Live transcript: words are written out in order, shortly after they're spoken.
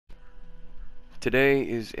Today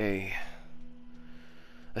is a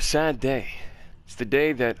sad day. It's the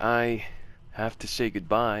day that I have to say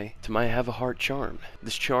goodbye to my Have a Heart charm.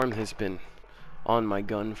 This charm has been on my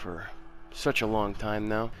gun for such a long time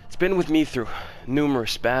now. It's been with me through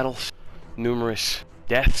numerous battles, numerous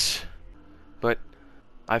deaths, but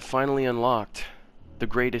I've finally unlocked the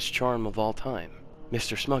greatest charm of all time,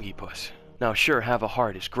 Mr. Smuggypuss. Now sure, Have a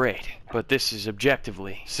Heart is great, but this is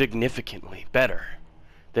objectively, significantly better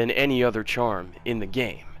than any other charm in the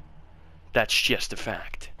game. That's just a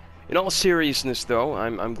fact. In all seriousness though,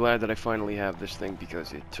 I'm glad that I finally have this thing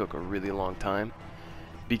because it took a really long time.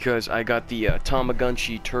 Because I got the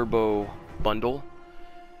Tamagotchi Turbo bundle,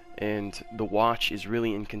 and the watch is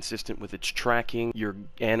really inconsistent with its tracking. Your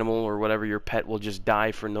animal or whatever, your pet, will just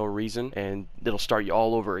die for no reason, and it'll start you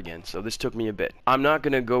all over again. So this took me a bit. I'm not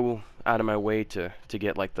gonna go out of my way to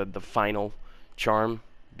get like the final charm,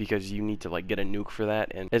 because you need to like get a nuke for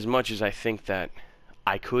that, and as much as I think that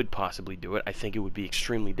I could possibly do it, I think it would be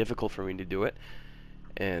extremely difficult for me to do it,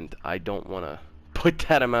 and I don't want to put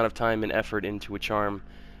that amount of time and effort into a charm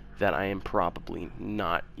that I am probably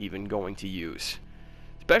not even going to use.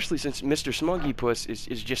 Especially since Mr. Smuggypuss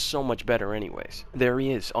is just so much better anyways. There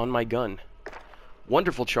he is, on my gun.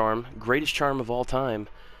 Wonderful charm, greatest charm of all time.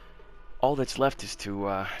 All that's left is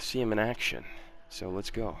to see him in action. So let's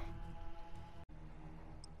go.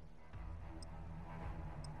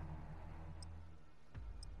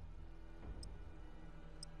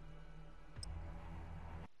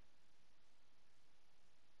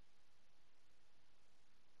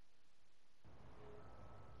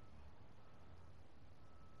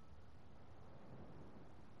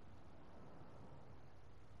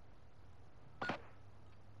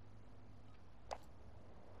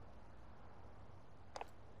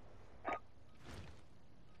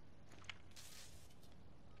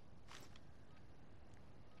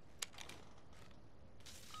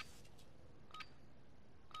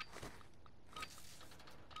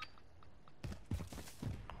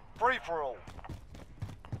 Free for all.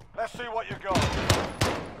 Let's see what you got.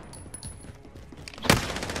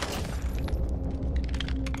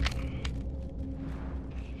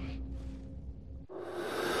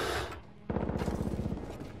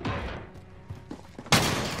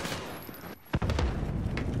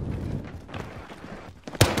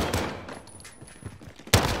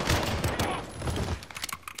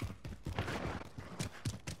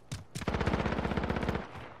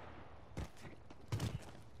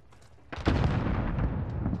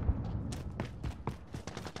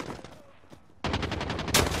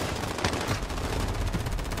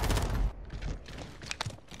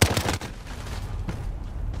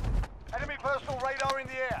 Personal radar in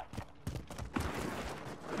the air.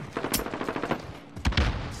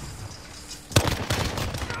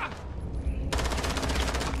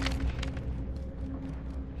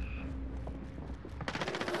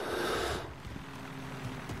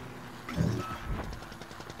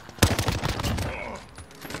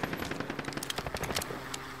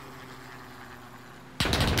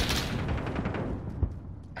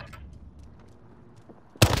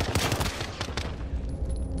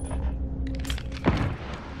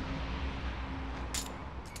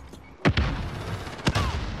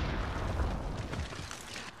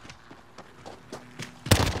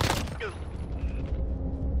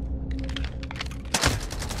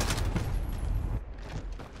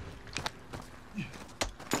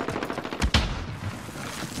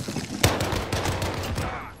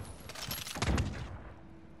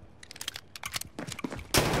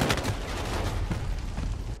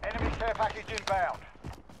 Care package inbound.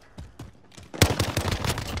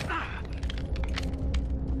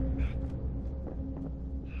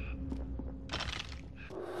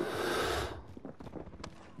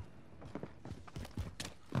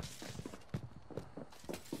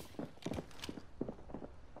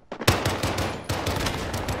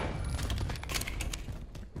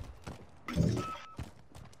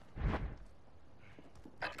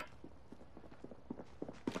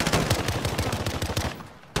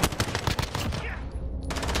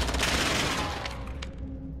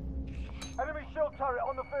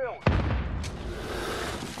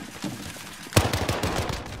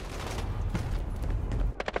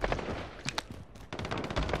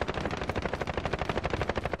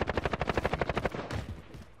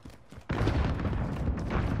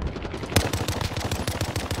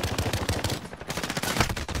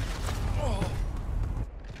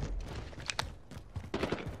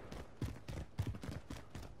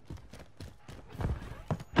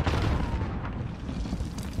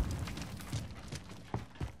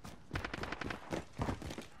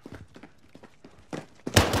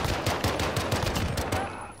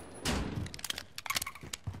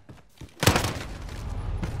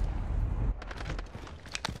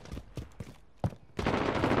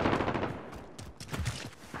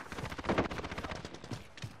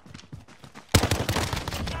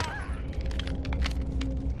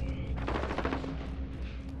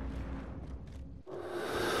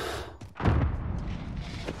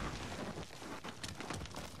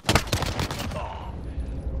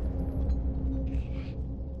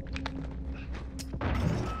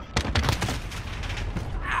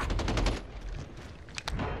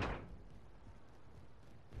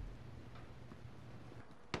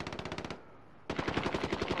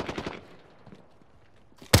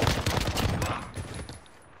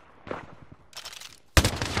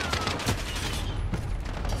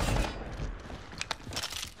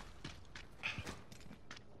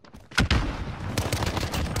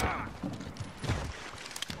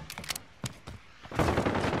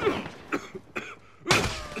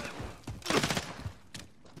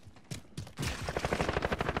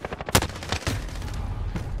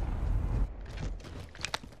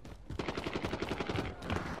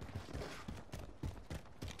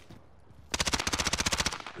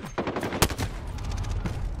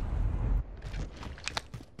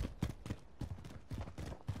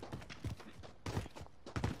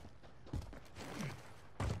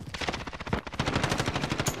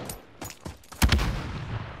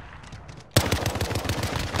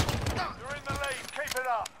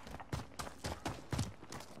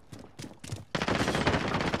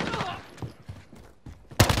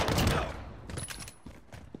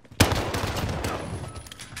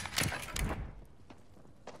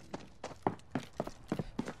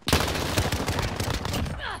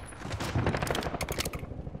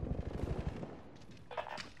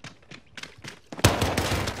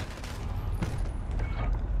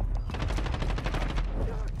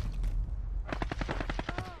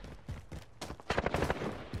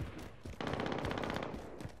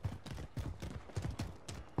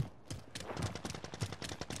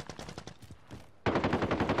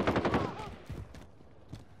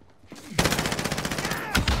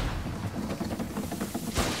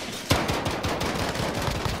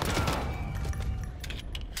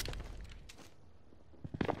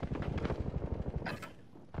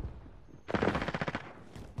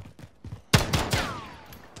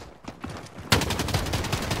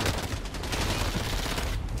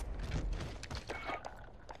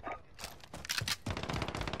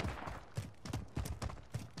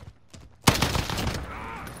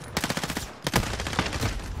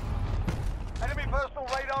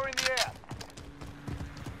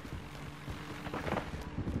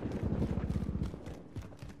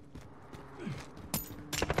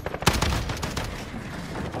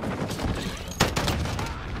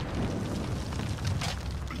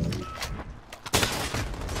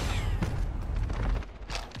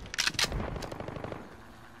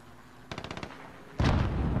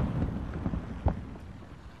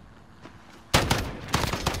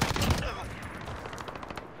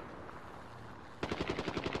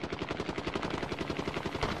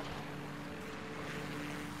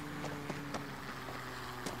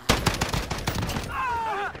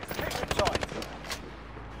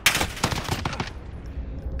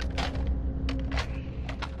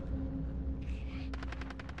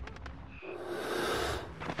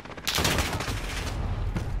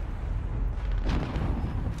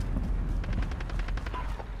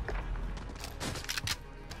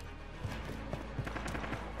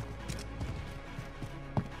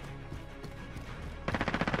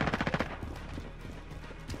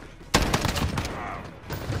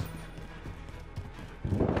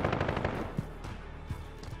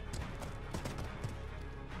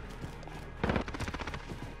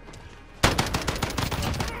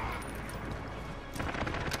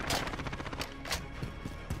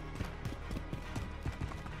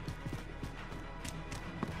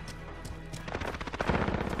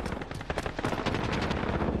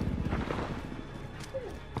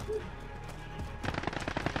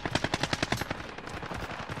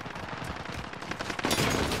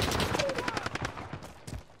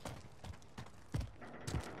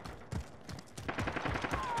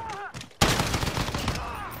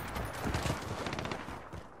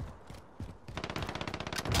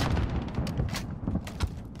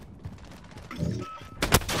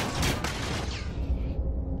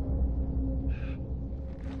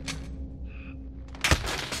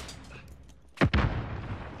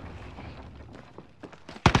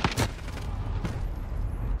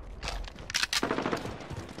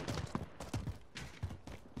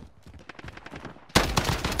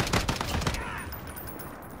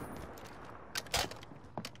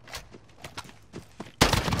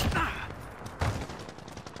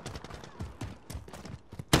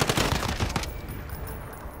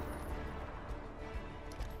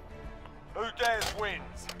 dares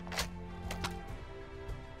wins.